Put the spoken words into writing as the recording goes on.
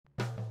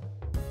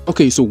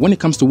Okay, so when it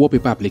comes to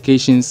wallpaper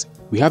applications,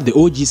 we have the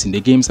OGs in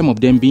the game, some of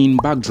them being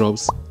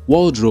backdrops,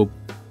 wardrobe,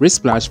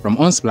 splash from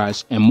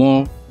Unsplash, and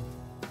more.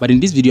 But in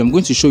this video, I'm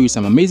going to show you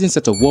some amazing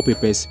set of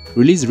wallpapers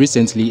released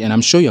recently, and I'm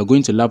sure you're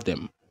going to love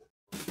them.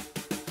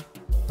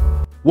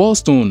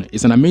 Wallstone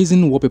is an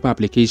amazing wallpaper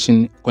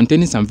application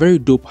containing some very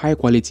dope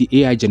high-quality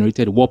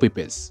AI-generated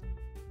wallpapers.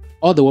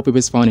 All the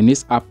wallpapers found in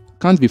this app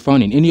can't be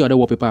found in any other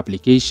wallpaper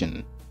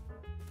application.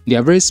 They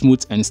are very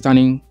smooth and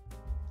stunning.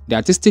 The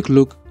artistic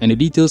look and the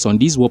details on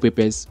these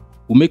wallpapers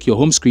will make your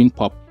home screen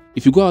pop.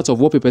 If you go out of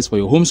wallpapers for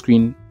your home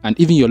screen and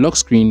even your lock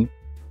screen,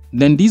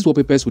 then these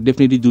wallpapers will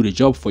definitely do the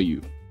job for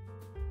you.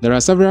 There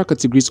are several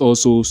categories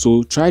also,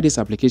 so try this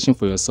application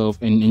for yourself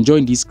and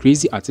enjoy these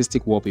crazy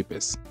artistic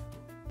wallpapers.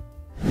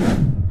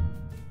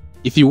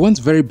 If you want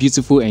very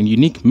beautiful and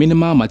unique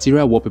minimal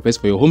material wallpapers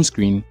for your home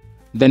screen,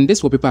 then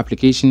this wallpaper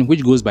application,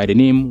 which goes by the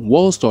name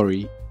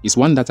Wallstory, is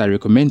one that I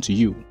recommend to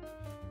you.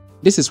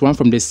 This is one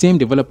from the same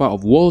developer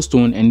of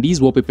Wallstone, and these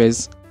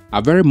wallpapers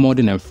are very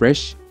modern and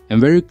fresh and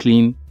very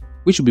clean,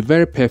 which will be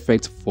very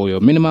perfect for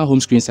your minimal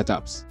home screen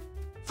setups.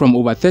 From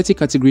over 30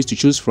 categories to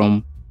choose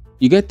from,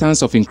 you get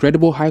tons of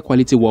incredible high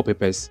quality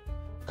wallpapers.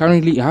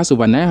 Currently it has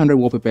over 900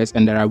 wallpapers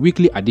and there are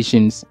weekly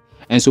additions,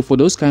 and so for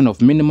those kind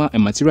of minimal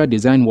and material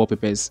design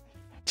wallpapers,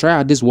 try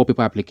out this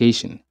wallpaper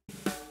application.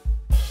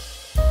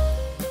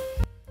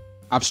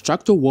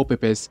 Abstracto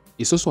Wallpapers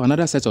is also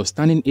another set of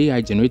stunning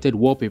AI generated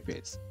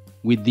wallpapers.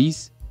 With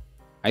these,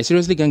 I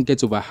seriously can't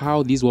get over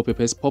how these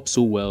wallpapers pop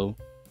so well.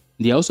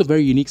 They are also a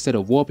very unique set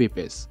of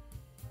wallpapers.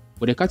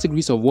 For the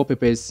categories of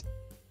wallpapers,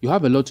 you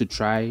have a lot to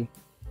try.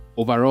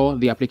 Overall,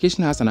 the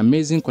application has an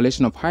amazing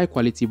collection of high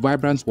quality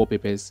vibrant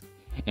wallpapers,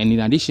 and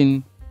in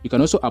addition, you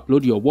can also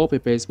upload your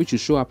wallpapers, which will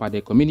show up at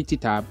the community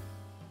tab.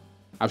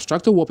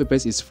 Abstracto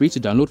Wallpapers is free to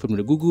download from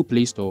the Google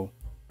Play Store.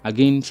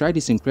 Again, try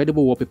this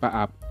incredible wallpaper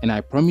app and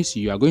I promise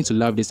you are going to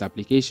love this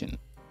application.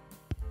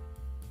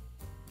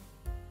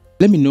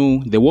 Let me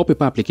know the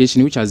wallpaper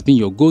application which has been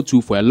your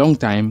go-to for a long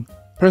time.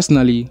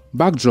 Personally,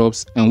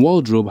 backdrops and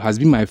wardrobe has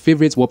been my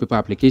favorite wallpaper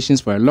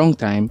applications for a long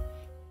time.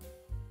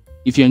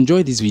 If you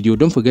enjoyed this video,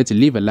 don't forget to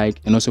leave a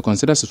like and also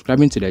consider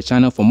subscribing to the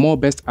channel for more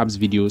best apps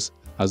videos.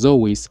 As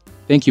always,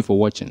 thank you for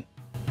watching.